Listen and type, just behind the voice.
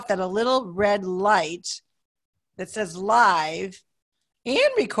that a little red light that says live and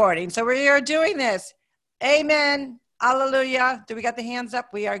recording. So we are doing this. Amen. Hallelujah. Do we got the hands up?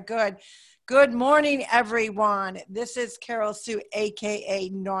 We are good. Good morning, everyone. This is Carol Sue, aka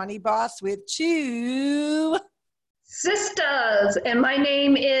Naughty Boss, with two sisters. And my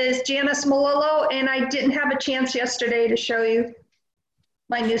name is Janice Malillo, and I didn't have a chance yesterday to show you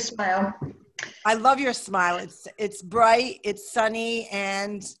my new smile. I love your smile. It's bright, it's sunny,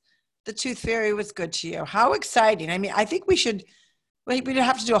 and the Tooth Fairy was good to you. How exciting. I mean, I think we'd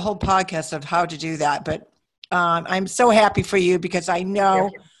have to do a whole podcast of how to do that, but I'm so happy for you because I know,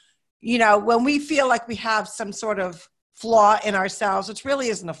 when we feel like we have some sort of flaw in ourselves, which really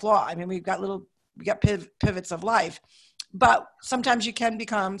isn't a flaw. I mean, we got pivots of life, but sometimes you can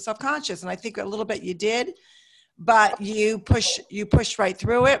become self-conscious. And I think a little bit you did, but you pushed right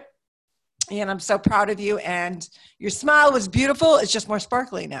through it. And I'm so proud of you. And your smile was beautiful. It's just more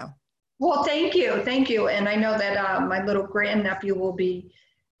sparkly now. Well, thank you. Thank you. And I know that my little grandnephew will be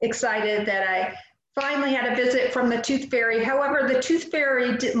excited that I finally had a visit from the Tooth Fairy. However, the Tooth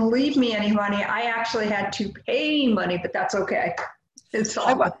Fairy didn't leave me any money. I actually had to pay money, but that's okay. It's all.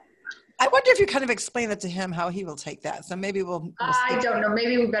 I wonder if you kind of explain that to him, how he will take that. So maybe we'll I don't know.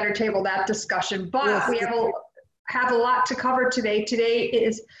 Maybe we better table that discussion. But we have a lot to cover today. Today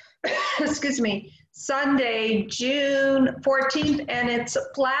is, excuse me, Sunday, June 14th, and it's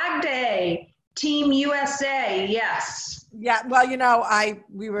Flag Day. Team USA, yes. Yeah, well,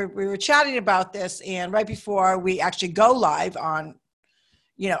 we were chatting about this, and right before we actually go live on,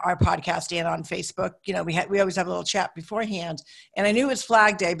 our podcast and on Facebook, we always have a little chat beforehand, and I knew it was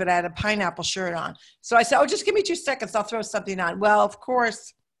Flag Day, but I had a pineapple shirt on. So I said, oh, just give me 2 seconds. I'll throw something on. Well, of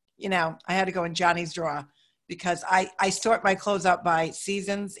course, I had to go in Johnny's drawer because I sort my clothes out by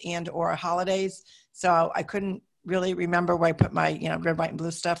seasons and or holidays. So I couldn't really remember where I put my, red, white, and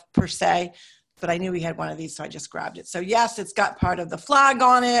blue stuff per se, but I knew we had one of these, so I just grabbed it. So yes, it's got part of the flag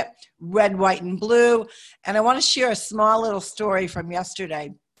on it, red, white, and blue. And I want to share a small little story from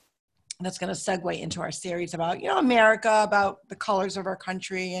yesterday that's going to segue into our series about, America, about the colors of our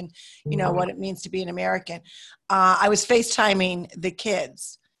country and, what it means to be an American. I was FaceTiming the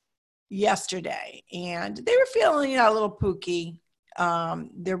kids yesterday, and they were feeling, a little pooky.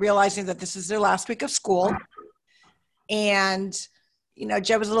 They're realizing that this is their last week of school. And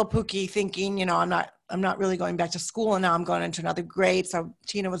Jed was a little pooky thinking, I'm not really going back to school, and now I'm going into another grade. So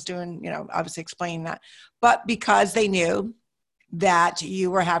Tina was doing, obviously explaining that. But because they knew that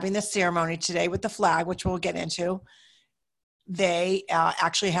you were having this ceremony today with the flag, which we'll get into, they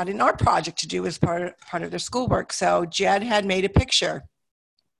actually had an art project to do as part of their schoolwork. So Jed had made a picture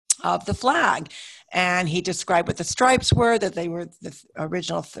of the flag, and he described what the stripes were, that they were the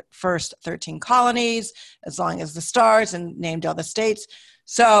original first 13 colonies, as long as the stars, and named all the states.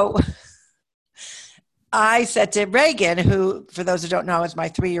 So I said to Reagan, who, for those who don't know, is my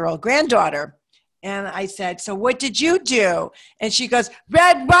 3-year-old granddaughter, and I said, so what did you do? And she goes,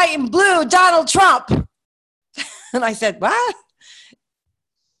 red, white, and blue, Donald Trump. And I said, what?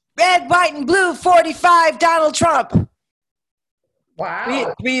 Red, white, and blue, 45, Donald Trump.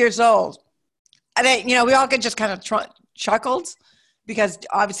 Wow. 3 years old. And then, we all just kind of chuckled because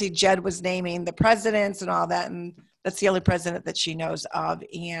obviously Jed was naming the presidents and all that. And that's the only president that she knows of.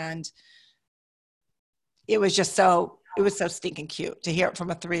 And it was so stinking cute to hear it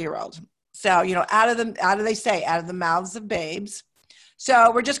from a 3-year-old. So, out of the mouths of babes.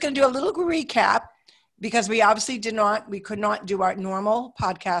 So we're just going to do a little recap because we obviously could not do our normal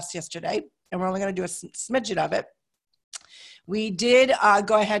podcast yesterday. And we're only going to do a smidget of it. We did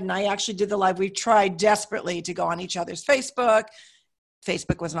go ahead, and I actually did the live. We tried desperately to go on each other's Facebook.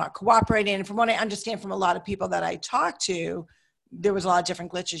 Facebook was not cooperating. And from what I understand from a lot of people that I talked to, there was a lot of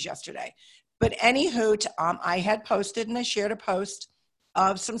different glitches yesterday. But anywho, I had posted, and I shared a post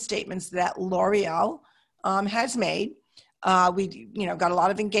of some statements that L'Oreal has made. We, got a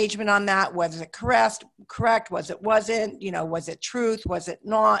lot of engagement on that. Was it correct? Was it wasn't? Was it truth? Was it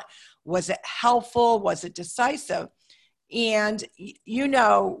not? Was it helpful? Was it decisive? And,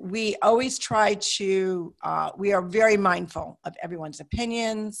 we always try to, we are very mindful of everyone's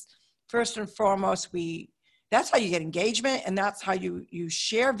opinions. First and foremost, that's how you get engagement, and that's how you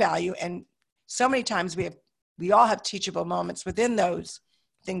share value. And so many times we all have teachable moments within those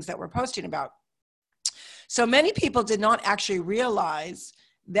things that we're posting about. So many people did not actually realize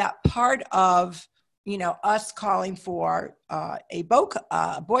that part of, us calling for a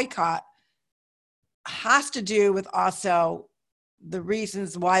boycott has to do with also the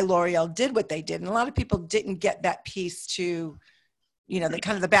reasons why L'Oreal did what they did. And a lot of people didn't get that piece to, the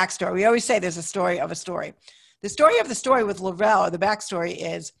kind of the backstory. We always say there's a story of a story. The story of the story with L'Oreal, or the backstory,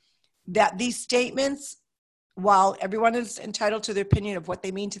 is that these statements, while everyone is entitled to their opinion of what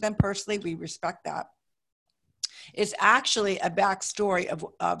they mean to them personally, we respect that, is actually a backstory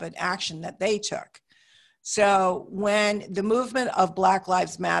of an action that they took. So when the movement of Black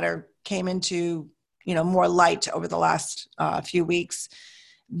Lives Matter came into, more light over the last few weeks,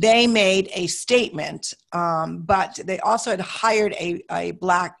 they made a statement, but they also had hired a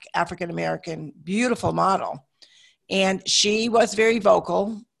Black African-American beautiful model. And she was very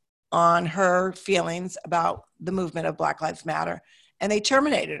vocal on her feelings about the movement of Black Lives Matter, and they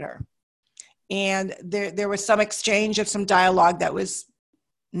terminated her. And there was some exchange of some dialogue that was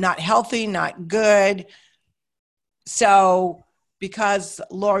not healthy, not good. So because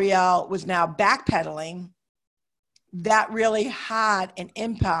L'Oreal was now backpedaling, that really had an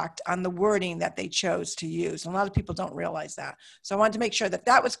impact on the wording that they chose to use. And a lot of people don't realize that. So I wanted to make sure that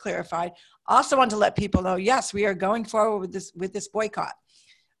that was clarified. Also wanted to let people know, yes, we are going forward with this boycott.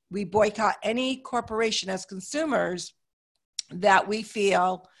 We boycott any corporation as consumers that we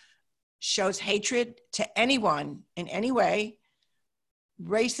feel shows hatred to anyone in any way,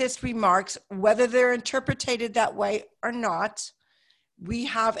 racist remarks, whether they're interpreted that way or not. We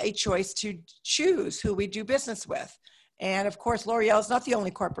have a choice to choose who we do business with. And of course, L'Oreal is not the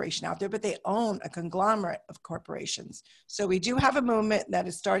only corporation out there, but they own a conglomerate of corporations. So we do have a movement that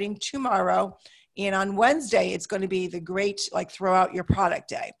is starting tomorrow. And on Wednesday, it's going to be the great, throw out your product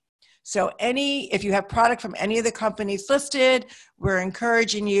day. So if you have product from any of the companies listed, we're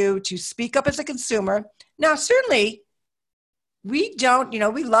encouraging you to speak up as a consumer. Now, certainly, we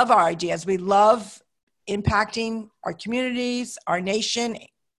love our ideas. We love impacting our communities, our nation,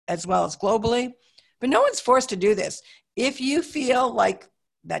 as well as globally. But no one's forced to do this. If you feel like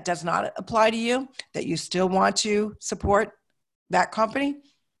that does not apply to you, that you still want to support that company,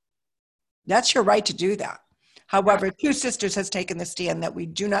 that's your right to do that. However, Two Sisters has taken the stand that we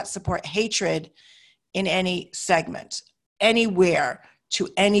do not support hatred in any segment, anywhere, to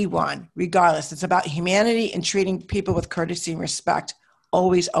anyone, regardless. It's about humanity and treating people with courtesy and respect,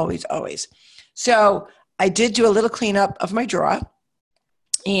 always, always, always. So I did do a little cleanup of my drawer,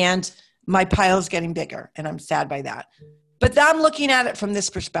 and my pile is getting bigger, and I'm sad by that. But I'm looking at it from this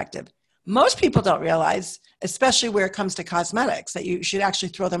perspective. Most people don't realize, especially where it comes to cosmetics, that you should actually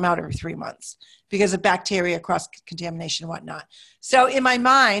throw them out every 3 months because of bacteria, cross-contamination, and whatnot. So in my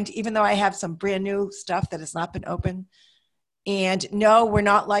mind, even though I have some brand new stuff that has not been opened, and no, we're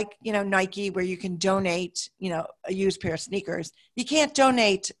not like, Nike, where you can donate, a used pair of sneakers. You can't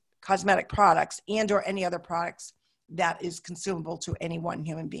donate cosmetic products and or any other products that is consumable to any one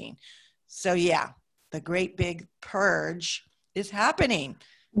human being. So yeah, the great big purge is happening.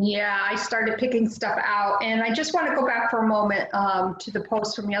 Yeah, I started picking stuff out, and I just want to go back for a moment to the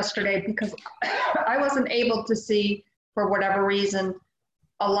post from yesterday, because I wasn't able to see, for whatever reason,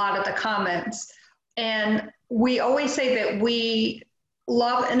 a lot of the comments. And we always say that we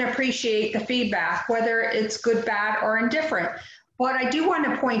love and appreciate the feedback, whether it's good, bad, or indifferent. But I do want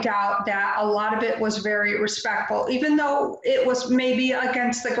to point out that a lot of it was very respectful, even though it was maybe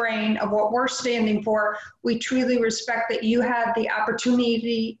against the grain of what we're standing for. We truly respect that you had the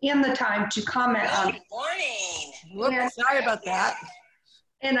opportunity and the time to comment on it. Good morning. Whoops, sorry about that.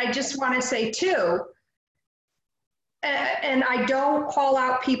 And I just want to say too, and I don't call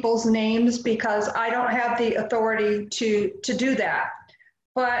out people's names because I don't have the authority to do that.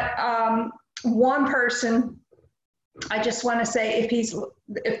 But one person, I just want to say,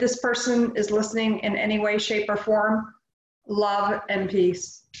 if this person is listening in any way, shape, or form, love and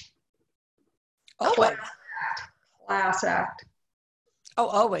peace. Always. Class act. Oh,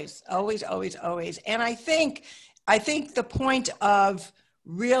 always, always, always, always. And I think the point of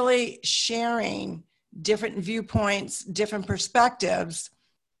really sharing different viewpoints, different perspectives,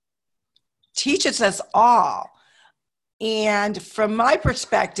 teaches us all. And from my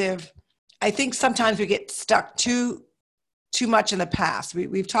perspective, I think sometimes we get stuck too much in the past.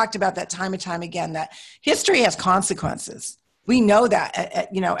 We've talked about that time and time again, that history has consequences. We know that,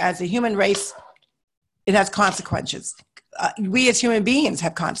 as a human race, it has consequences. We as human beings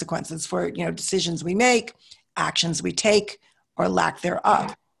have consequences for, decisions we make, actions we take, or lack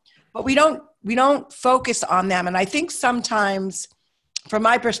thereof. But we don't focus on them. And I think sometimes, from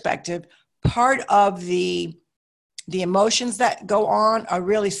my perspective, part of the emotions that go on are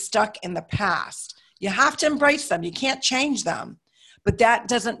really stuck in the past. You have to embrace them. You can't change them. But that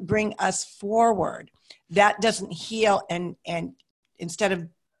doesn't bring us forward. That doesn't heal. And instead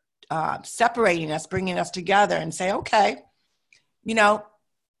of separating us, bringing us together and say, okay,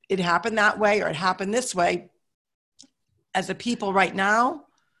 it happened that way or it happened this way. As a people right now,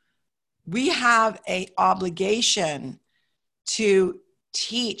 we have an obligation to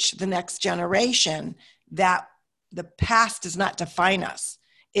teach the next generation that the past does not define us.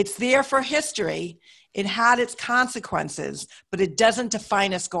 It's there for history. It had its consequences, but it doesn't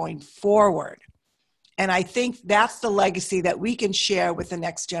define us going forward. And I think that's the legacy that we can share with the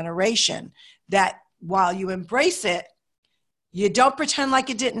next generation, that while you embrace it, you don't pretend like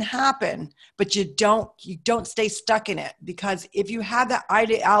it didn't happen, but you don't stay stuck in it. Because if you have that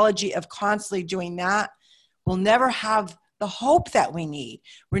ideology of constantly doing that, we'll never have the hope that we need.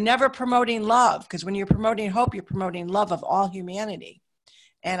 We're never promoting love, because when you're promoting hope, you're promoting love of all humanity.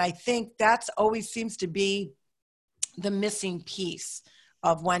 And I think that's always seems to be the missing piece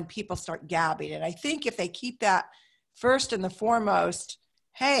of when people start gabbing. And I think if they keep that first and the foremost,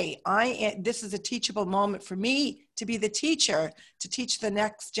 hey, this is a teachable moment for me to be the teacher, to teach the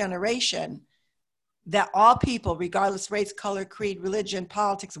next generation that all people, regardless race, color, creed, religion,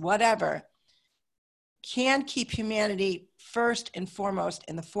 politics, whatever, can keep humanity first and foremost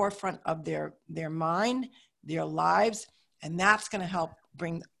in the forefront of their mind, their lives. And that's going to help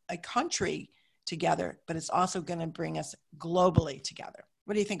bring a country together, but it's also going to bring us globally together.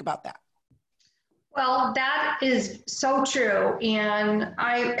 What do you think about that? Well, that is so true. And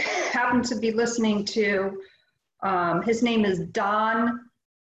I happen to be listening to, his name is Don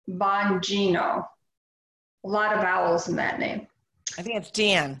Bongino. A lot of vowels in that name. I think it's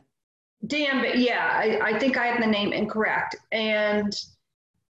Dan. Dan, but yeah, I think I have the name incorrect. And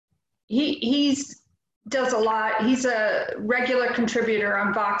he's does a lot. He's a regular contributor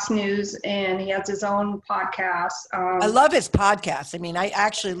on Fox News, and he has his own podcast. I love his podcast. I mean, I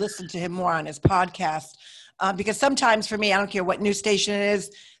actually listen to him more on his podcast because sometimes for me, I don't care what news station it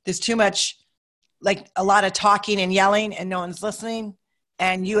is, there's too much, like a lot of talking and yelling and no one's listening.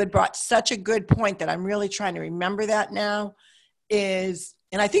 And you had brought such a good point that I'm really trying to remember that now is,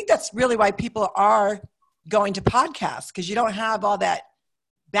 and I think that's really why people are going to podcasts, because you don't have all that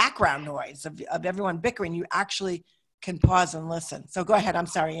background noise of everyone bickering. You actually can pause and listen. So go ahead. I'm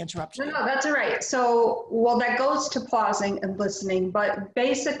sorry, I interrupted you. No, that's all right. So, well, that goes to pausing and listening, but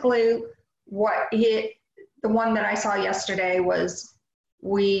basically the one that I saw yesterday was,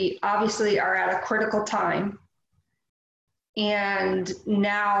 we obviously are at a critical time, and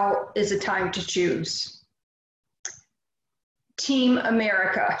now is a time to choose. Team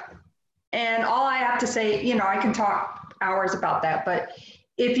America. And all I have to say, I can talk hours about that, but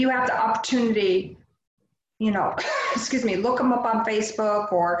if you have the opportunity, look them up on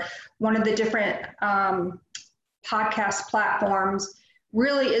Facebook or one of the different podcast platforms,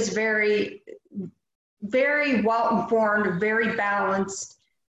 really is very, very well informed, very balanced,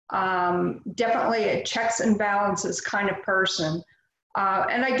 definitely a checks and balances kind of person.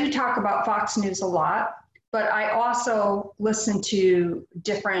 And I do talk about Fox News a lot, but I also listen to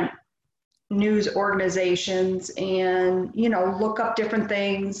different news organizations and, look up different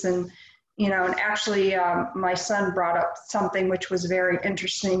things. And, and actually my son brought up something which was very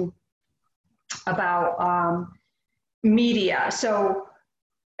interesting about media. So,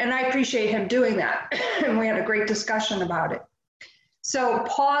 and I appreciate him doing that. And we had a great discussion about it. So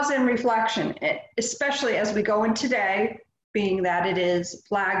pause and reflection, especially as we go in today, being that it is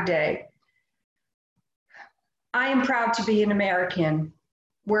Flag Day. I am proud to be an American,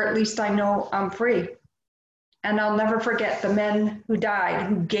 where at least I know I'm free. And I'll never forget the men who died,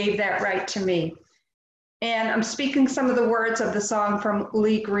 who gave that right to me. And I'm speaking some of the words of the song from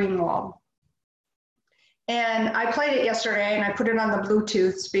Lee Greenwald. And I played it yesterday and I put it on the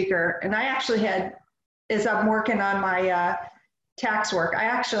Bluetooth speaker. And I actually had, as I'm working on my tax work, I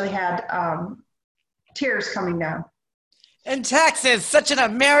actually had tears coming down. And taxes, such an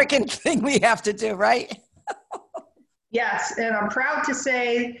American thing we have to do, right? Yes, and I'm proud to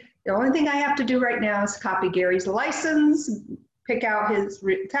say the only thing I have to do right now is copy Gary's license, pick out his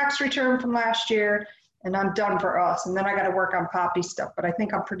tax return from last year, and I'm done for us. And then I got to work on Poppy stuff, but I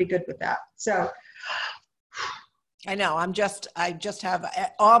think I'm pretty good with that. So I know. I just have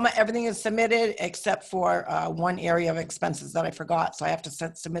everything is submitted except for one area of expenses that I forgot. So I have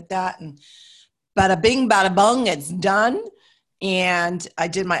to submit that, and bada bing, bada bung, it's done. And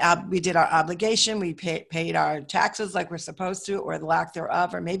we did our obligation. We paid our taxes like we're supposed to, or the lack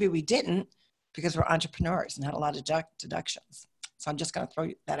thereof, or maybe we didn't because we're entrepreneurs and had a lot of deductions. So I'm just going to throw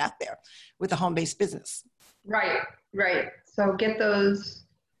that out there with a home-based business. Right. So get those.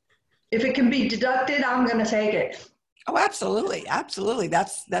 If it can be deducted, I'm going to take it. Oh, absolutely.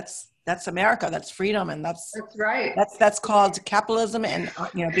 That's America. That's freedom. And that's right. That's called capitalism and,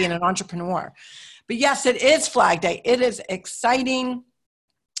 being an entrepreneur. But yes, it is Flag Day. It is exciting.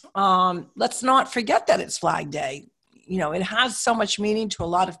 Let's not forget that it's Flag Day. It has so much meaning to a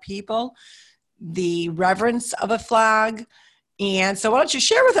lot of people. The reverence of a flag And so why don't you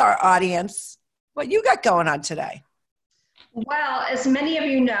share with our audience what you got going on today? Well, as many of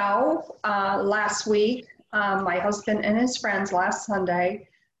you know, last week, my husband and his friends last Sunday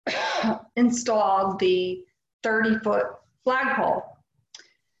installed the 30-foot flagpole.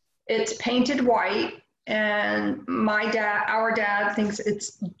 It's painted white, and our dad thinks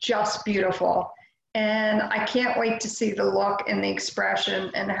it's just beautiful. And I can't wait to see the look and the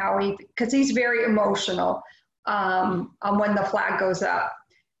expression and because he's very emotional on when the flag goes up.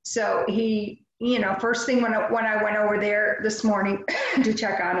 So he, first thing when I went over there this morning to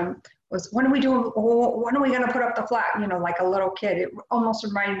check on him was, when are we going to put up the flag? Like a little kid. It almost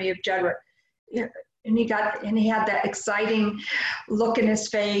reminded me of Jedrick. And he had that exciting look in his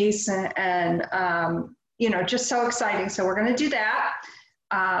face and just so exciting. So we're going to do that.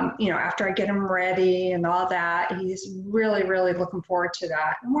 After I get him ready and all that, he's really, really looking forward to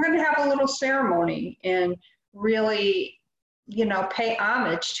that. And we're going to have a little ceremony and really, pay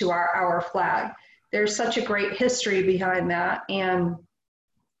homage to our flag. There's such a great history behind that. And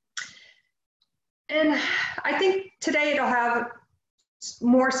I think today it'll have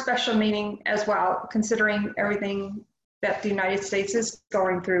more special meaning as well, considering everything that the United States is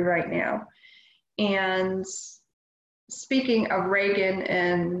going through right now. And speaking of Reagan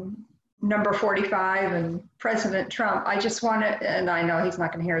and number 45 and President Trump, I just want to, and I know he's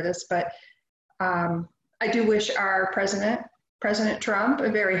not going to hear this, but I do wish our President Trump,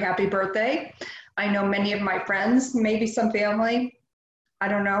 a very happy birthday. I know many of my friends, maybe some family, I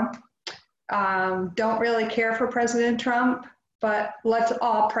don't know, don't really care for President Trump, but let's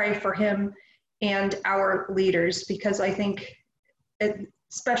all pray for him and our leaders, because I think,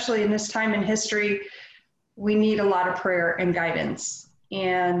 especially in this time in history, we need a lot of prayer and guidance.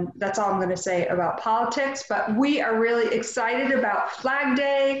 And that's all I'm going to say about politics, but we are really excited about Flag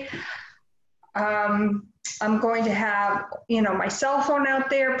Day. I'm going to have, my cell phone out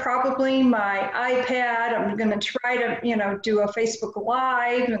there, probably my iPad. I'm going to try to, do a Facebook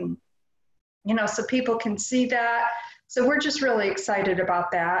Live and, so people can see that. So we're just really excited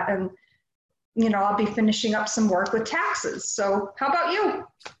about that. And, I'll be finishing up some work with taxes. So how about you?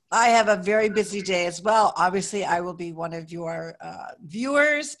 I have a very busy day as well. Obviously, I will be one of your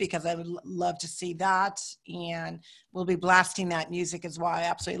viewers because I would love to see that. And we'll be blasting that music as well. I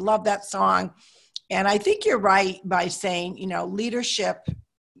absolutely love that song. And I think you're right by saying, leadership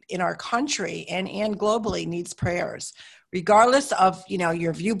in our country and globally needs prayers. Regardless of,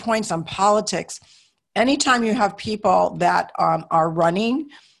 your viewpoints on politics, anytime you have people that are running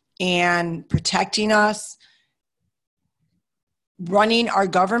and protecting us, running our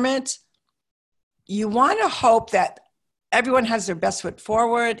government, you want to hope that everyone has their best foot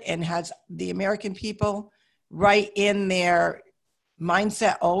forward and has the American people right in their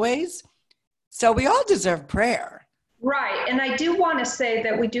mindset always. So we all deserve prayer. Right. And I do want to say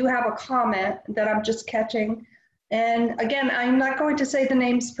that we do have a comment that I'm just catching. And again, I'm not going to say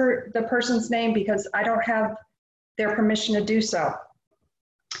the person's name because I don't have their permission to do so.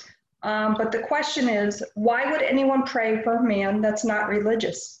 But the question is, why would anyone pray for a man that's not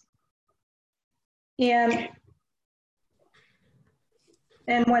religious? And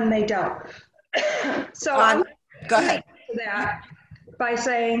when they don't. So I'm go ahead. That by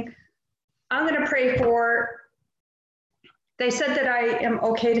saying, I'm going to pray for, they said that I am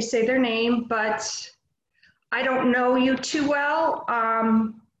okay to say their name, but I don't know you too well.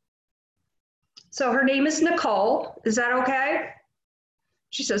 So her name is Nicole. Is that okay?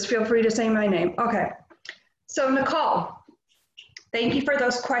 She says, feel free to say my name. Okay. So Nicole, thank you for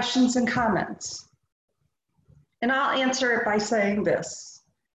those questions and comments. And I'll answer it by saying this.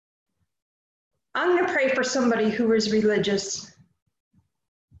 I'm going to pray for somebody who is religious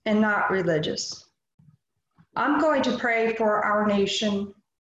and not religious. I'm going to pray for our nation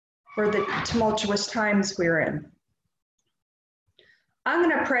for the tumultuous times we're in. I'm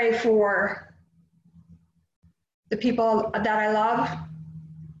going to pray for the people that I love,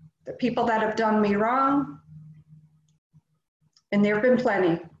 the people that have done me wrong, and there have been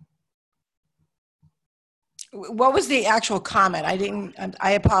plenty. What was the actual comment?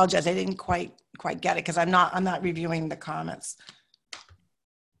 I apologize. I didn't quite get it because I'm not reviewing the comments.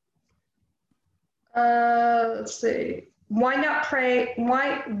 Let's see. Why not pray?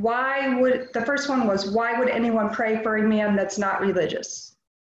 Why would, the first one was, why would anyone pray for a man that's not religious?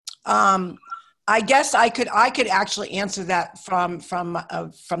 I guess I could actually answer that from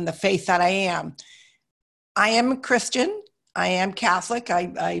the faith that I am. I am a Christian. I am Catholic.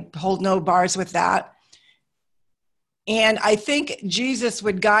 I hold no bars with that. And I think Jesus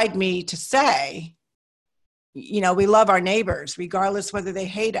would guide me to say, we love our neighbors, regardless whether they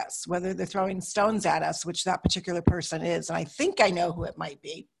hate us, whether they're throwing stones at us, which that particular person is. And I think I know who it might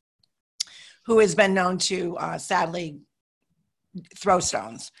be, who has been known to sadly throw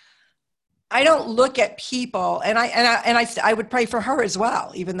stones. I don't look at people, and I would pray for her as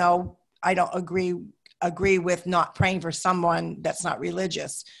well, even though I don't agree with not praying for someone that's not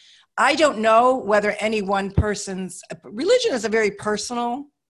religious. I don't know whether any one person's religion is a very personal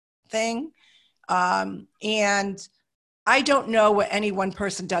thing. And I don't know what any one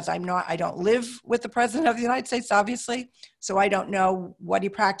person does. I don't live with the president of the United States, obviously. So I don't know what he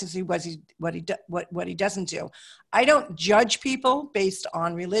practices, what he doesn't do. I don't judge people based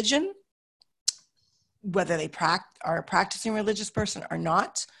on religion, whether they are a practicing religious person or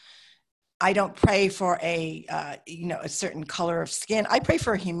not. I don't pray for a certain color of skin. I pray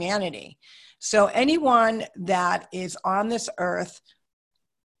for humanity. So anyone that is on this earth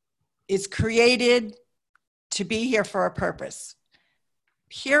is created to be here for a purpose,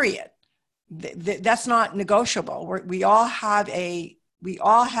 period. That's not negotiable. We all have a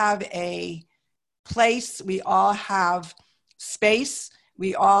place, we all have space,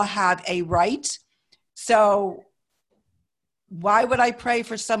 we all have a right. So why would I pray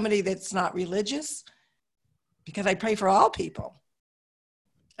for somebody that's not religious? Because I pray for all people.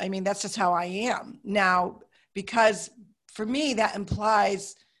 I mean, that's just how I am. Now, because for me, that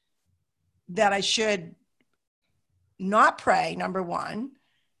implies that I should not pray, number one,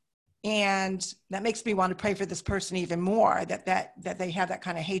 and that makes me want to pray for this person even more, that they have that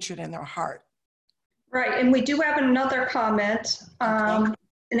kind of hatred in their heart. Right, and we do have another comment. Okay.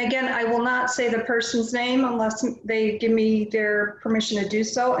 And again, I will not say the person's name unless they give me their permission to do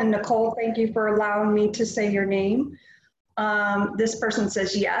so. And Nicole, thank you for allowing me to say your name. This person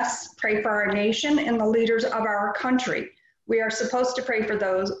says, yes, pray for our nation and the leaders of our country. We are supposed to pray for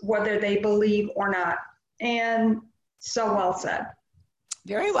those, whether they believe or not. And so well said.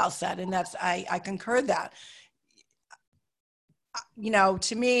 Very well said. And I concur that.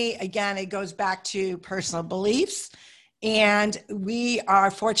 To me, again, it goes back to personal beliefs. And we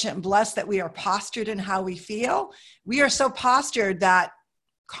are fortunate and blessed that we are postured in how we feel. We are so postured that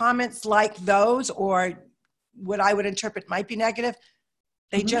comments like those, or what I would interpret might be negative,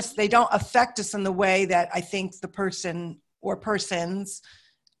 they don't affect us in the way that I think the person or persons,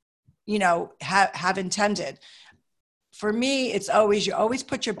 have intended. For me, it's always, you always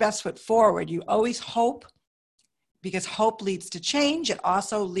put your best foot forward. You always hope, because hope leads to change. It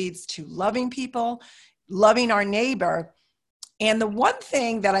also leads to loving people, loving our neighbor. And the one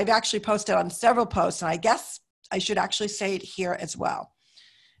thing that I've actually posted on several posts, and I guess I should actually say it here as well,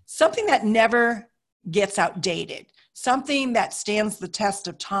 something that never gets outdated, something that stands the test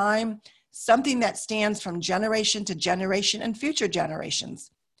of time, something that stands from generation to generation and future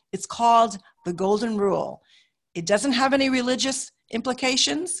generations. It's called the Golden Rule. It doesn't have any religious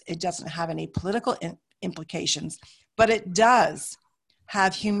implications. It doesn't have any political implications, but it does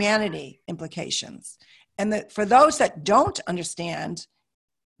have humanity implications. And for those that don't understand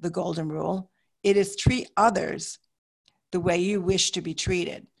the Golden Rule, it is treat others the way you wish to be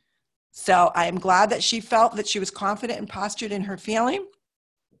treated. So I am glad that she felt that she was confident and postured in her feeling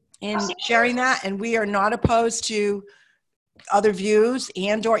in sharing that. And we are not opposed to other views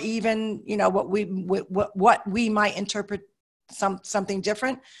and or even, what we might interpret something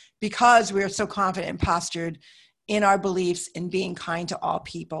different, because we are so confident and postured in our beliefs in being kind to all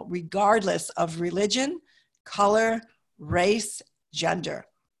people, regardless of religion, color, race, gender.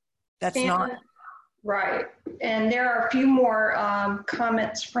 Right. And there are a few more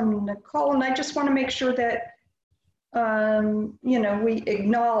comments from Nicole, and I just want to make sure that, we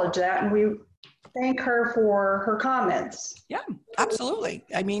acknowledge that and we thank her for her comments. Yeah, absolutely.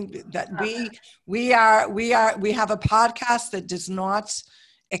 I mean, that we have a podcast that does not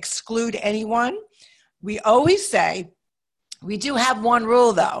exclude anyone. We always say, we do have one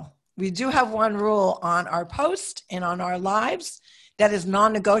rule though. We do have one rule on our post and on our lives that is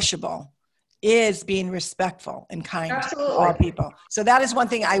non-negotiable, is being respectful and kind Absolutely. to all people. So that is one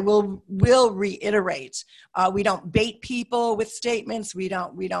thing I will reiterate. We don't bait people with statements. We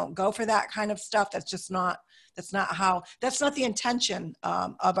don't go for that kind of stuff. That's not the intention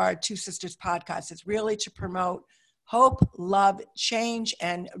of our Two Sisters podcast. It's really to promote hope, love, change,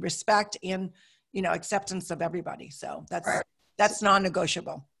 and respect and, acceptance of everybody. So that's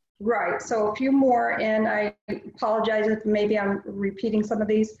non-negotiable. Right. So a few more, and I apologize if maybe I'm repeating some of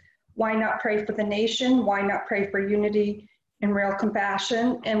these. Why not pray for the nation? Why not pray for unity and real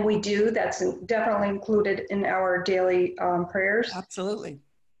compassion? And we do. That's definitely included in our daily prayers. Absolutely.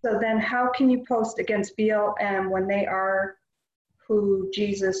 So then how can you post against BLM when they are who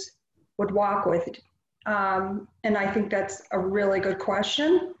Jesus would walk with? And I think that's a really good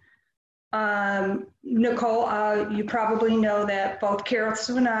question. Nicole, you probably know that both Carol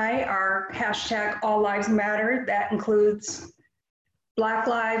Sue and I are hashtag All Lives Matter. That includes Black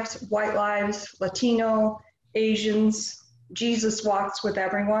lives, white lives, Latino, Asians. Jesus walks with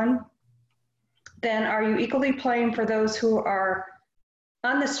everyone. Then are you equally playing for those who are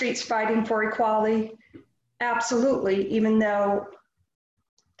on the streets fighting for equality? Absolutely, even though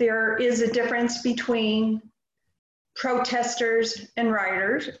there is a difference between protesters and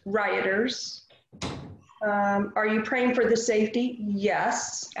rioters. Are you praying for the safety?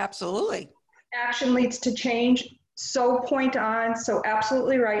 Yes. Absolutely. Action leads to change. So point on. So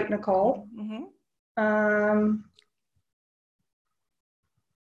absolutely right, Nicole.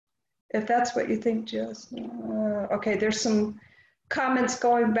 If that's what you think, Jess. Okay, there's some comments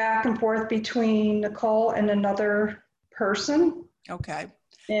going back and forth between Nicole and another person. Okay.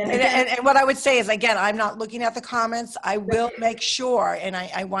 And what I would say is, again, I'm not looking at the comments. I will make sure, and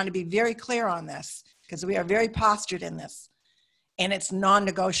I want to be very clear on this, because we are very postured in this, and it's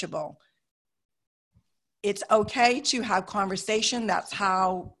non-negotiable. It's okay to have conversation. That's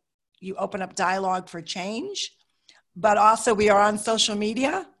how you open up dialogue for change. But also, we are on social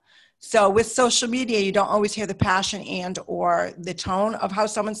media. So with social media, you don't always hear the passion and or the tone of how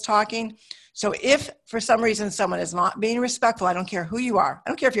someone's talking. So if for some reason someone is not being respectful, I don't care who you are. I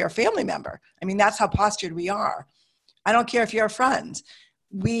don't care if you're a family member. I mean, that's how postured we are. I don't care if you're a friend.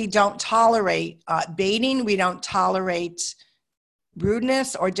 We don't tolerate baiting. We don't tolerate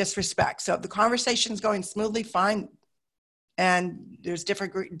rudeness or disrespect. So if the conversation's going smoothly, fine. And there's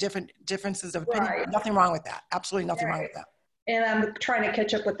differences of opinion. Right. Nothing wrong with that. Absolutely nothing wrong with that. And I'm trying to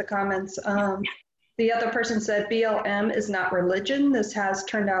catch up with the comments. The other person said BLM is not religion. This has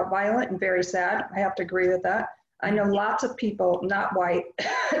turned out violent and very sad. I have to agree with that. I know lots of people, not white,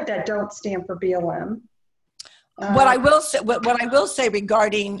 that don't stand for BLM. What I will say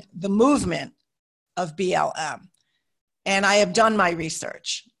regarding the movement of BLM, and I have done my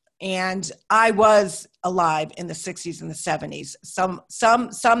research, and I was alive in the 60s and the 70s.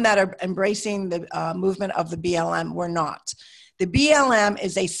 Some that are embracing the movement of the BLM were not. The BLM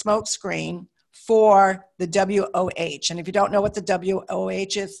is a smokescreen for the WOH. And if you don't know what the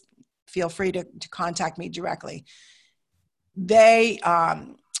WOH is, feel free to contact me directly. They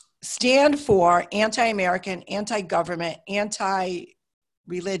stand for anti-American, anti-government,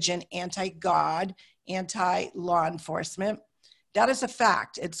 anti-religion, anti-God, anti-law enforcement. That is a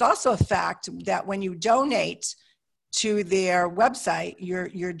fact. It's also a fact that when you donate to their website,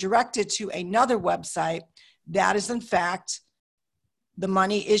 you're directed to another website that is in fact the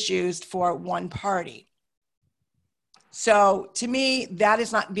money is used for one party. So to me, that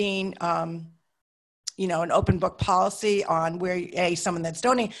is not being, an open book policy on where someone that's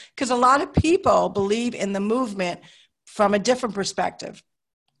donating, because a lot of people believe in the movement from a different perspective,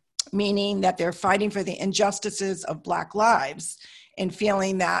 meaning that they're fighting for the injustices of Black lives and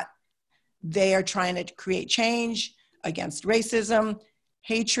feeling that they are trying to create change against racism,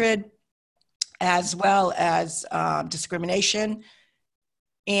 hatred, as well as discrimination,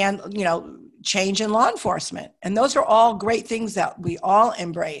 and change in law enforcement. And those are all great things that we all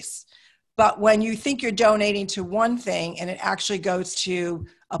embrace. But when you think you're donating to one thing and it actually goes to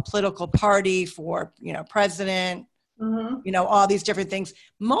a political party for president, all these different things,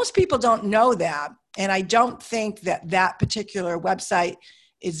 most people don't know that. And I don't think that particular website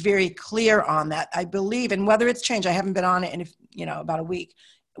is very clear on that. I believe, and whether it's changed, I haven't been on it in about a week.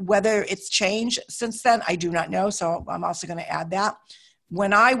 Whether it's changed since then, I do not know. So I'm also going to add that.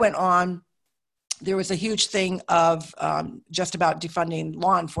 When I went on, there was a huge thing of just about defunding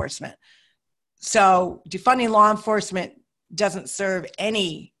law enforcement. So defunding law enforcement doesn't serve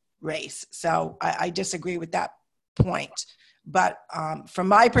any race. So I disagree with that point. But from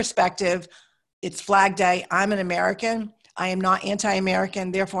my perspective, it's Flag Day. I'm an American. I am not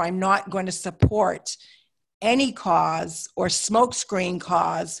anti-American. Therefore, I'm not going to support any cause or smokescreen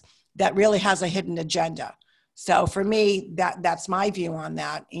cause that really has a hidden agenda. So for me, that's my view on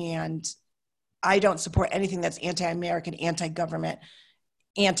that. And I don't support anything that's anti-American, anti-government,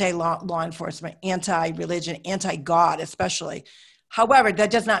 anti-law enforcement, anti-religion, anti-God especially. However,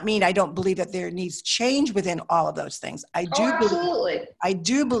 that does not mean I don't believe that there needs change within all of those things. I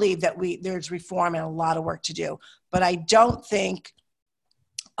do believe that there's reform and a lot of work to do. But I don't think,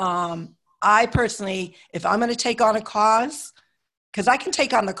 I personally, if I'm going to take on a cause, because I can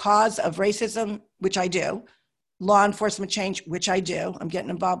take on the cause of racism, which I do, law enforcement change, which I do. I'm getting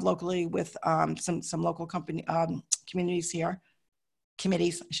involved locally with some local communities here.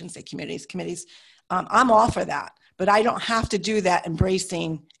 Committees, I shouldn't say committees. I'm all for that, but I don't have to do that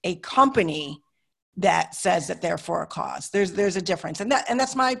embracing a company that says that they're for a cause. There's a difference, and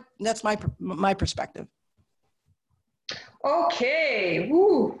that's my perspective. Okay.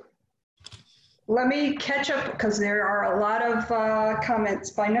 Woo. Let me catch up because there are a lot of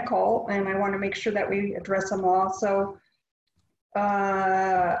comments by Nicole, and I want to make sure that we address them all. So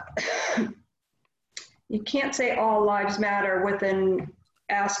you can't say all lives matter with an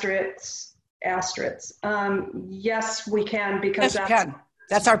asterisk. Yes, we can, because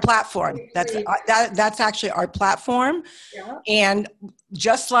that's our platform. That's actually our platform. Yeah. And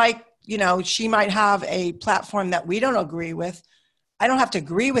just like, she might have a platform that we don't agree with. I don't have to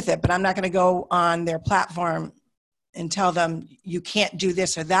agree with it, but I'm not going to go on their platform and tell them you can't do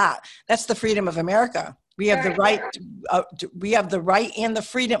this or that. That's the freedom of America. We have the right. We have the right and the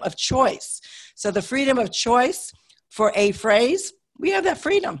freedom of choice. So the freedom of choice for a phrase, we have that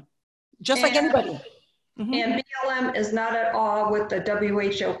freedom, just like anybody. Mm-hmm. And BLM is not at all with the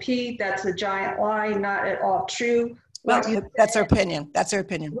WHOP. That's a giant lie. Not at all true. Well, that's their opinion. That's their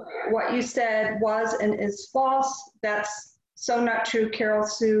opinion. What you said was and is false. That's so not true, Carol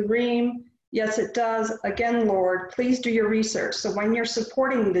Sue Ream. Yes, it does. Again, Lord, please do your research. So when you're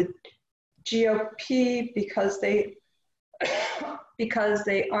supporting the GOP because they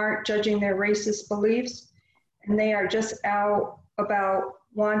aren't judging their racist beliefs, and they are just out about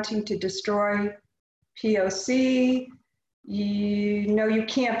wanting to destroy POC, you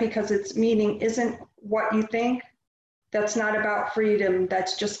can't, because its meaning isn't what you think. That's not about freedom.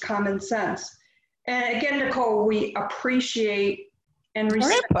 That's just common sense. And again, Nicole, we appreciate and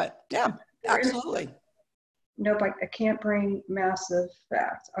respect your input. Yeah, absolutely. No, but I can't bring massive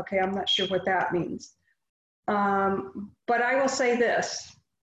facts. Okay, I'm not sure what that means. But I will say this.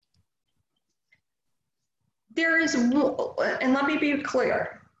 There is, and let me be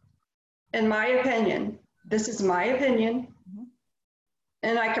clear, in my opinion, this is my opinion,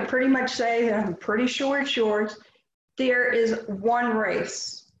 and I can pretty much say that I'm pretty sure it's yours. There is one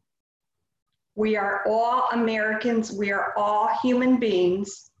race. We are all Americans. We are all human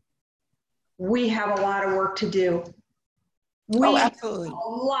beings. We have a lot of work to do. Absolutely. Have a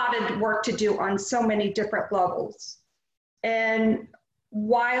lot of work to do on so many different levels. And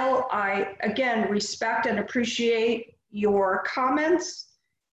while I, again, respect and appreciate your comments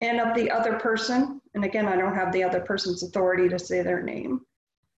and of the other person, and again, I don't have the other person's authority to say their name,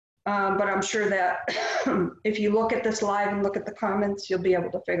 but I'm sure that if you look at this live and look at the comments, you'll be able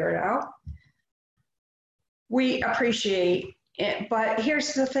to figure it out. We appreciate it, but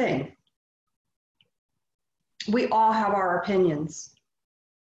here's the thing. We all have our opinions.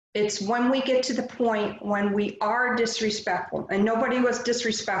 It's when we get to the point when we are disrespectful, and nobody was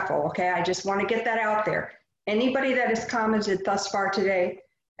disrespectful, okay? I just want to get that out there. Anybody that has commented thus far today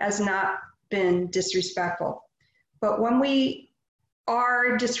has not been disrespectful. But when we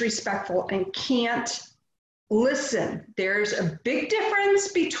are disrespectful and can't listen, there's a big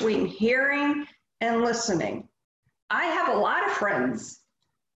difference between hearing and listening. I have a lot of friends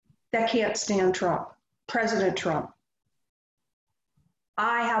that can't stand Trump, President Trump.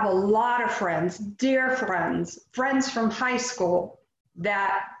 I have a lot of friends, dear friends, friends from high school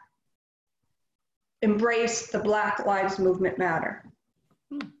that embrace the Black Lives Movement matter.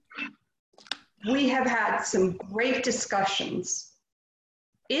 We have had some great discussions.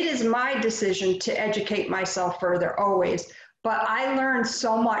 It is my decision to educate myself further always. But I learned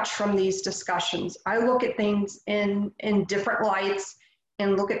so much from these discussions. I look at things in different lights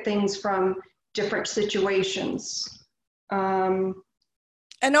and look at things from different situations. And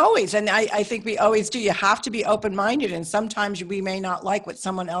I think we always do. You have to be open-minded, and sometimes we may not like what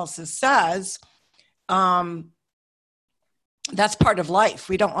someone else says. That's part of life.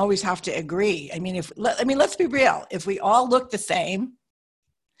 We don't always have to agree. Let's be real. If we all look the same,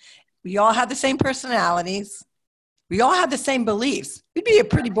 we all have the same personalities, we all have the same beliefs, we'd be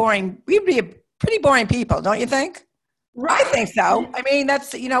pretty boring people, don't you think? Right. I think so.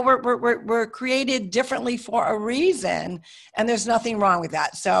 That's, we're created differently for a reason, and there's nothing wrong with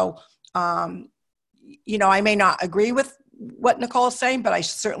that. So, I may not agree with what Nicole is saying, but I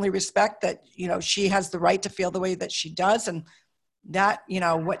certainly respect that, she has the right to feel the way that she does, and that,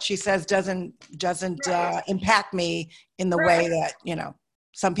 what she says doesn't impact me in the way that,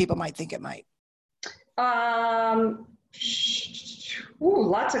 some people might think it might.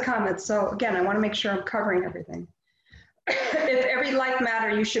 Lots of comments. So again, I want to make sure I'm covering everything. If every life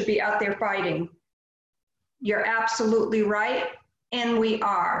matters, you should be out there fighting. You're absolutely right, and we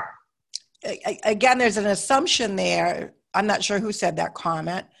are. Again, there's an assumption there. I'm not sure who said that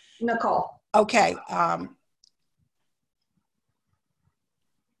comment. Nicole. Okay.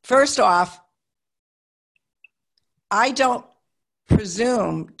 First off, I don't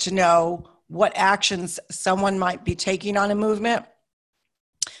presume to know what actions someone might be taking on a movement.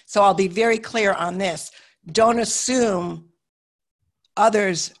 So I'll be very clear on this. Don't assume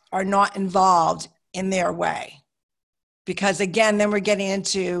others are not involved in their way. Because again, then we're getting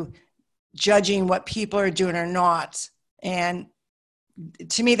into judging what people are doing or not. And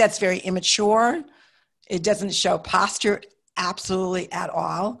to me, that's very immature. It doesn't show posture absolutely at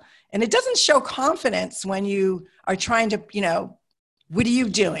all. And it doesn't show confidence when you are trying to, what are you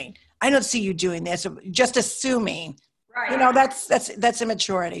doing? I don't see you doing this. Just assuming, right. That's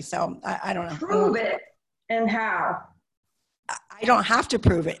immaturity. So I don't know. Prove it and how. I don't have to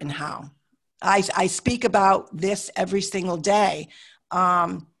prove it and how. I speak about this every single day.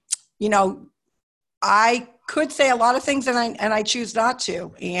 I could say a lot of things and I choose not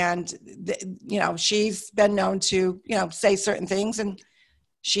to. And, she's been known to, say certain things, and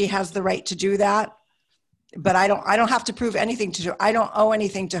she has the right to do that. But I don't have to prove anything to her. I don't owe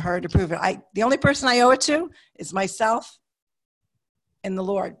anything to her to prove it. The only person I owe it to is myself and the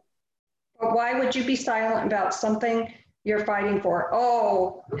Lord. But why would you be silent about something you're fighting for?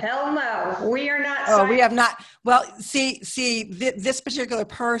 Oh, hell no. We are not. Oh, we have not. Well, see, this particular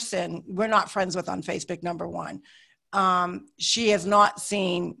person, we're not friends with on Facebook, number one. She has not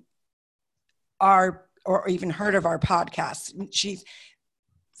seen or even heard of our podcast. She's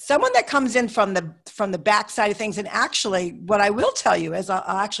someone that comes in from the backside of things. And actually, what I will tell you is I'll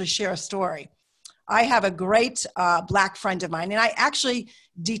actually share a story. I have a great Black friend of mine, and I actually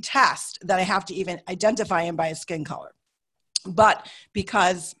detest that I have to even identify him by his skin color. But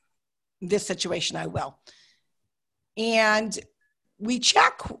because this situation, I will. And we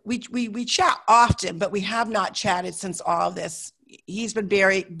chat often, but we have not chatted since all of this. He's been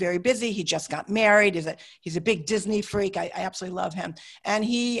very, very busy. He just got married. He's a big Disney freak. I absolutely love him. And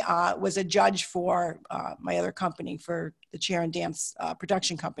he was a judge for my other company, for the Chair and Dance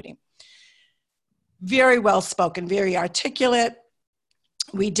production company. Very well spoken, very articulate.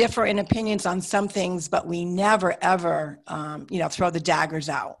 We differ in opinions on some things, but we never, ever, throw the daggers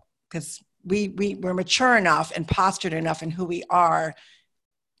out, because we're mature enough and postured enough in who we are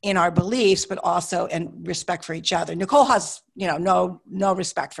in our beliefs, but also in respect for each other. Nicole has, no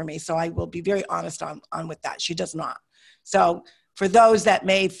respect for me. So I will be very honest on with that. She does not. So for those that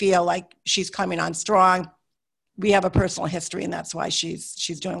may feel like she's coming on strong, we have a personal history, and that's why she's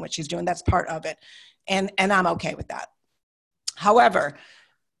doing what she's doing. That's part of it. And I'm okay with that. However,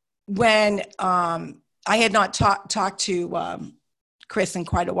 when I had not talked to Chris in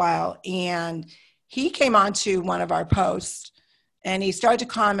quite a while, and he came onto one of our posts, and he started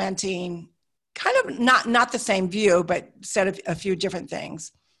commenting, kind of not the same view, but said a few different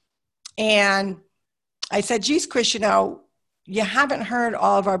things. And I said, geez, Chris, you haven't heard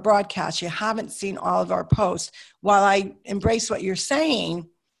all of our broadcasts. You haven't seen all of our posts. While I embrace what you're saying,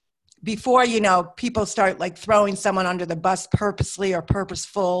 before, people start like throwing someone under the bus purposely or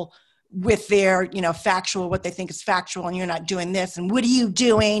purposeful with their, factual, what they think is factual, and you're not doing this, and what are you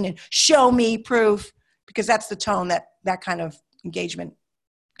doing, and show me proof, because that's the tone that kind of engagement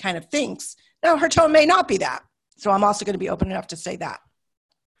kind of thinks. Now, her tone may not be that. So I'm also going to be open enough to say that.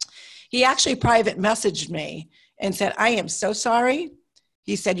 He actually private messaged me and said, I am so sorry.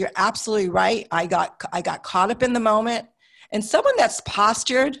 He said, you're absolutely right. I got caught up in the moment. And someone that's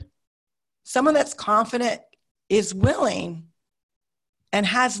postured, someone that's confident, is willing and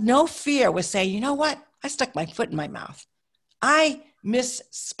has no fear with saying, you know what? I stuck my foot in my mouth. I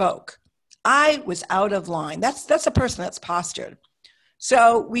misspoke. I was out of line. That's a person that's postured.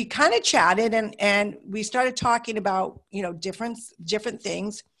 So we kind of chatted and we started talking about, different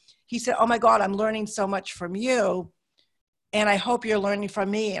things. He said, oh my God, I'm learning so much from you, and I hope you're learning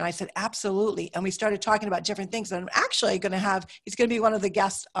from me. And I said, absolutely. And we started talking about different things. And I'm actually he's going to be one of the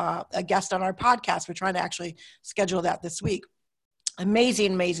guests, a guest on our podcast. We're trying to actually schedule that this week.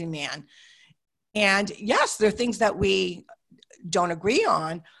 Amazing, amazing man. And yes, there are things that we don't agree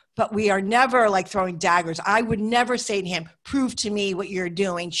on, but we are never like throwing daggers. I would never say to him, prove to me what you're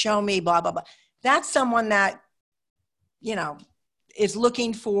doing, show me, blah, blah, blah. That's someone that, is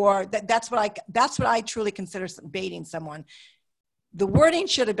looking for, that's what I truly consider baiting someone. The wording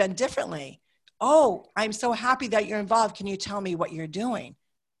should have been differently. Oh, I'm so happy that you're involved. Can you tell me what you're doing?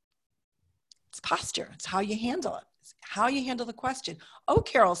 It's posture. It's how you handle it. It's how you handle the question. Oh,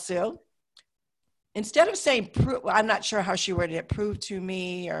 Carol Sue, instead of saying, I'm not sure how she worded it, prove to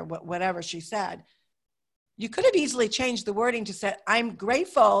me, or whatever she said, you could have easily changed the wording to say, I'm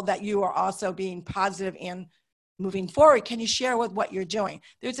grateful that you are also being positive and moving forward. Can you share with what you're doing?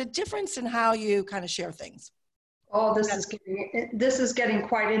 There's a difference in how you kind of share things. Oh, this is getting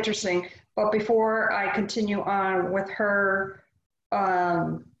quite interesting. But before I continue on with her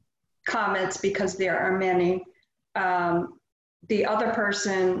comments because there are many. The other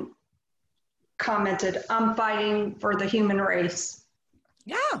person commented, I'm fighting for the human race.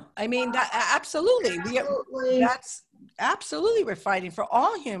 Yeah, I mean, that absolutely. Absolutely. That's absolutely, we're fighting for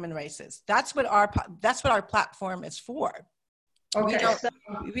all human races. That's what our platform is for. Okay.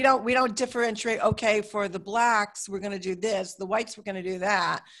 We don't differentiate. Okay, for the blacks, we're going to do this. The whites, we're going to do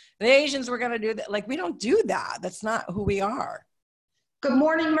that. The Asians, we're going to do that. Like, we don't do that. That's not who we are. Good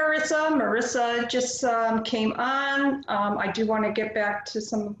morning, Marissa. Marissa just came on. I do want to get back to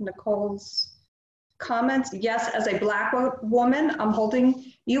some of Nicole's comments. Yes, as a Black woman, I'm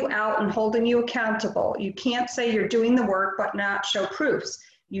holding you out and holding you accountable. You can't say you're doing the work but not show proofs.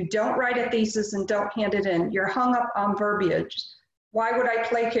 You don't write a thesis and don't hand it in. You're hung up on verbiage. Why would I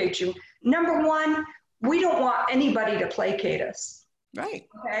placate you? Number one, we don't want anybody to placate us. Right.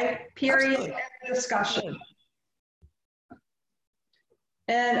 Okay, period. Absolutely. Discussion.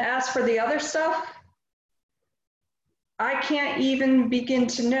 And as for the other stuff, I can't even begin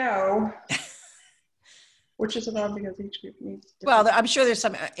to know which is about because each group needs. Well, I'm sure there's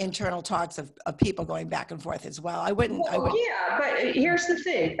some internal talks of people going back and forth as well. I wouldn't. Yeah, but here's the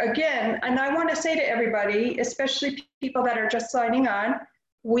thing. Again, and I want to say to everybody, especially people that are just signing on,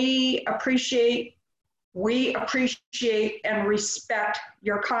 we appreciate and respect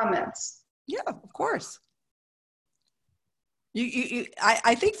your comments. Yeah, of course.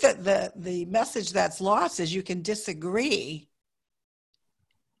 I think that the message that's lost is you can disagree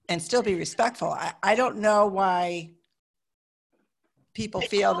and still be respectful. I don't know why people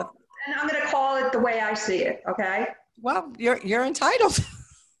feel that. And I'm going to call it the way I see it. Okay. Well, you're entitled.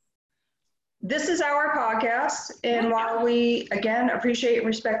 This is our podcast, and while we again appreciate and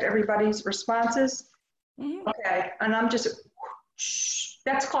respect everybody's responses, okay, and I'm just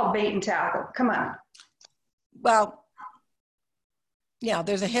that's called bait and tackle. Come on. Well. Yeah,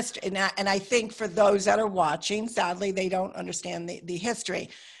 there's a history, and I think for those that are watching, sadly, they don't understand the history.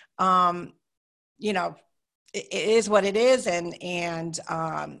 You know, it is what it is, and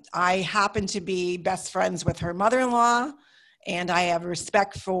I happen to be best friends with her mother-in-law, and I have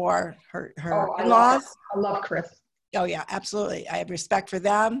respect for her in-laws. I love Chris. Oh yeah, absolutely. I have respect for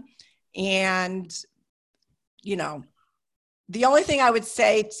them, and you know, the only thing I would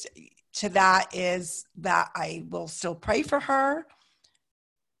say to that is that I will still pray for her.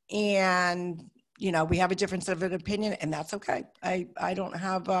 And, you know, we have a difference of an opinion, and that's okay. I don't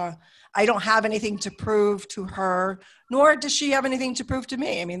have anything to prove to her, nor does she have anything to prove to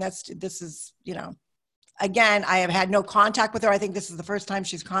me. I mean, this is, you know, again, I have had no contact with her. I think this is the first time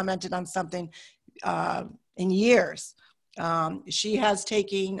she's commented on something in years. She has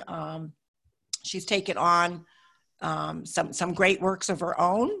taken, she's taken on some great works of her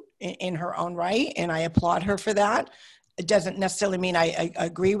own in her own right, and I applaud her for that. It doesn't necessarily mean I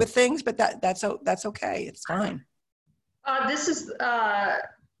agree with things, but that's okay. It's fine. This is,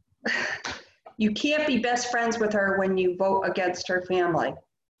 you can't be best friends with her when you vote against her family.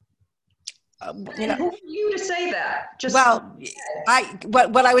 You know, who are you to say that? Just well,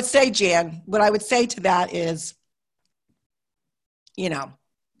 what I would say, Jan, what I would say to that is, you know,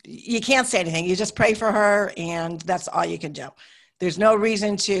 you can't say anything. You just pray for her, and that's all you can do. There's no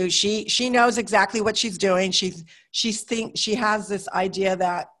reason to. She knows exactly what she's doing. She has this idea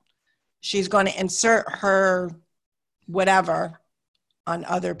that she's going to insert her whatever on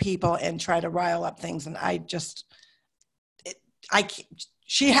other people and try to rile up things. And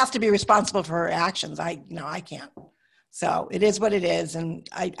she has to be responsible for her actions. I can't. So it is what it is, and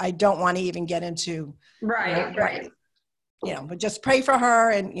I don't want to even get into right. You know, but just pray for her,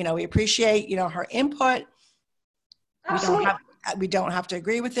 and you know, we appreciate her input. Absolutely. We don't have to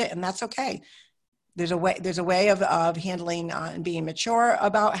agree with it, and that's okay. There's a way of handling and being mature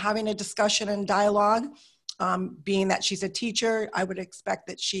about having a discussion and dialogue. Being that she's a teacher, I would expect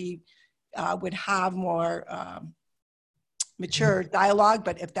that she would have more mature dialogue.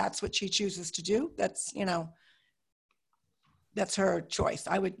 But if that's what she chooses to do, that's her choice.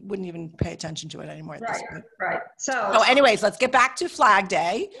 I wouldn't even pay attention to it anymore at this point. Right. So anyways, let's get back to Flag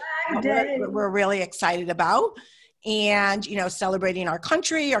Day. Flag Day. We're really excited about. And celebrating our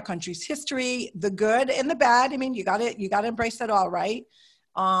country's history, the good and the bad. I mean, you gotta embrace that all, right?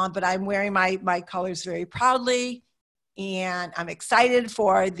 But I'm wearing my colors very proudly, and I'm excited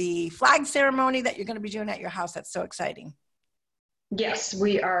for the flag ceremony that you're going to be doing at your house. That's so exciting. Yes,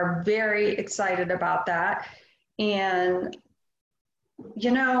 we are very excited about that. And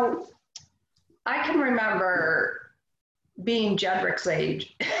I can remember being Jedrick's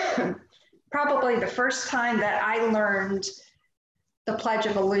age. Probably the first time that I learned the Pledge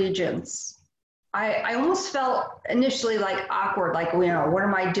of Allegiance. I almost felt initially like awkward, like, you know, what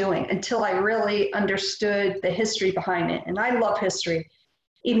am I doing? Until I really understood the history behind it. And I love history,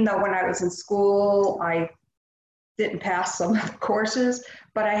 even though when I was in school, I didn't pass some of the courses,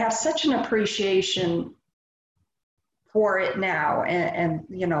 but I have such an appreciation for it now, and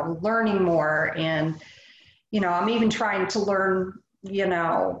you know, learning more. And, you know, I'm even trying to learn, you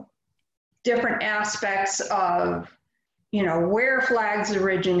know, different aspects of, you know, where flags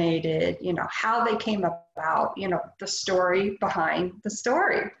originated, you know, how they came about, you know, the story behind the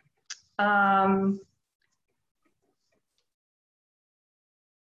story.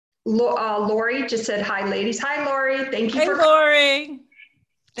 Lori just said, hi, ladies. Hi, Lori. Thank you Hey, for Lori.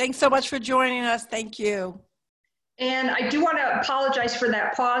 Thanks so much for joining us. Thank you. And I do want to apologize for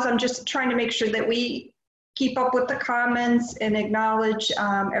that pause. I'm just trying to make sure that we keep up with the comments and acknowledge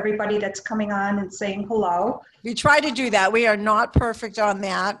everybody that's coming on and saying hello. We try to do that. We are not perfect on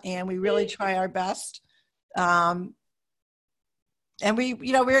that, and we really try our best. And we,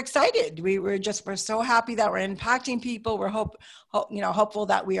 you know, we're excited. We're so happy that we're impacting people. We're hopeful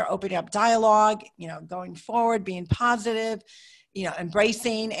that we are opening up dialogue, you know, going forward, being positive, you know,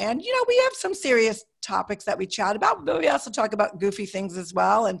 embracing. And, you know, we have some serious topics that we chat about, but we also talk about goofy things as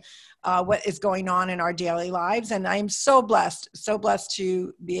well, and what is going on in our daily lives. And I'm so blessed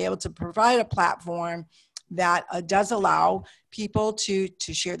to be able to provide a platform that does allow people to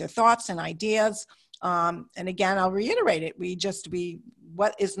share their thoughts and ideas. And again, I'll reiterate it.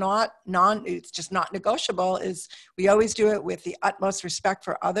 What is it's just not negotiable is we always do it with the utmost respect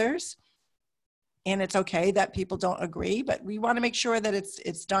for others. And it's okay that people don't agree, but we want to make sure that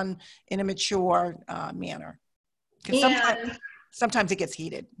it's done in a mature manner. Because sometimes it gets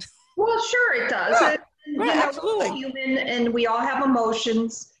heated. Well, sure it does. Yeah, and, right, you know, absolutely. we're all human and we all have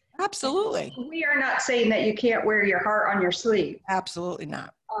emotions. Absolutely. We are not saying that you can't wear your heart on your sleeve. Absolutely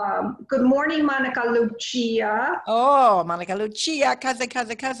not. Good morning, Monica Lucia. Oh, Monica Lucia,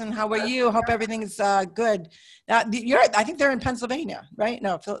 cousin. How are you? Hope everything's good. Now, I think they're in Pennsylvania, right?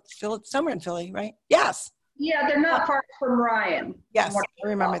 No, somewhere in Philly, right? Yes. Yeah, they're not far from Ryan. Yes, I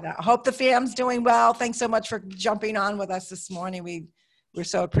remember that. I hope the fam's doing well. Thanks so much for jumping on with us this morning. We're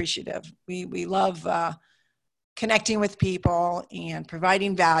so appreciative. We love connecting with people and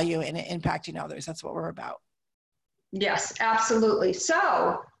providing value and impacting others. That's what we're about. Yes, absolutely.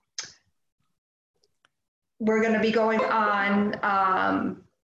 So we're going to be going on.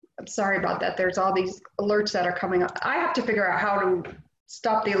 I'm sorry about that. There's all these alerts that are coming up. I have to figure out how to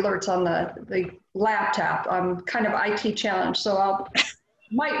stop the alerts on the laptop. I'm kind of IT challenged, so I'll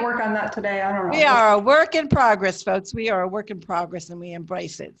might work on that today. I don't know. We are a work in progress, folks. We are a work in progress, and we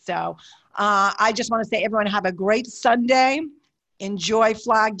embrace it. So I just want to say, everyone, have a great Sunday. Enjoy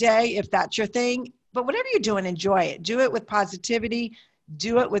Flag Day if that's your thing. But whatever you're doing, enjoy it. Do it with positivity.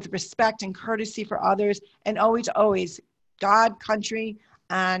 Do it with respect and courtesy for others. And always, always, God, country,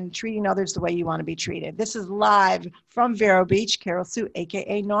 and treating others the way you want to be treated. This is live from Vero Beach. Carol Sue,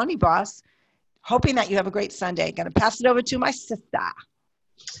 a.k.a. Naughty Boss. Hoping that you have a great Sunday. Going to pass it over to my sister.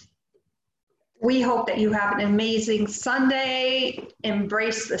 We hope that you have an amazing Sunday.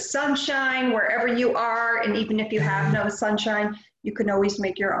 Embrace the sunshine wherever you are. And even if you have no sunshine, you can always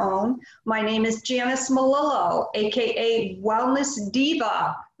make your own. My name is Janice Malillo, aka Wellness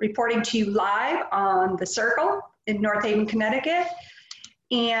Diva, reporting to you live on The Circle in North Haven, Connecticut.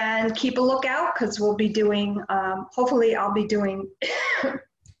 And keep a lookout, because we'll be doing, hopefully I'll be doing,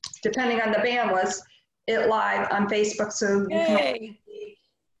 depending on the bandwidth, it live on Facebook. So you can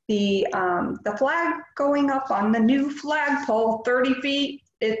see the flag going up on the new flagpole, 30 feet.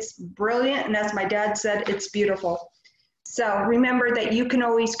 It's brilliant. And as my dad said, it's beautiful. So remember that you can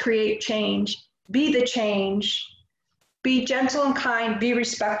always create change, be the change, be gentle and kind, be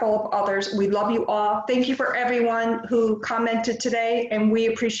respectful of others. We love you all. Thank you for everyone who commented today, and we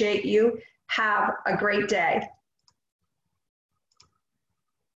appreciate you. Have a great day.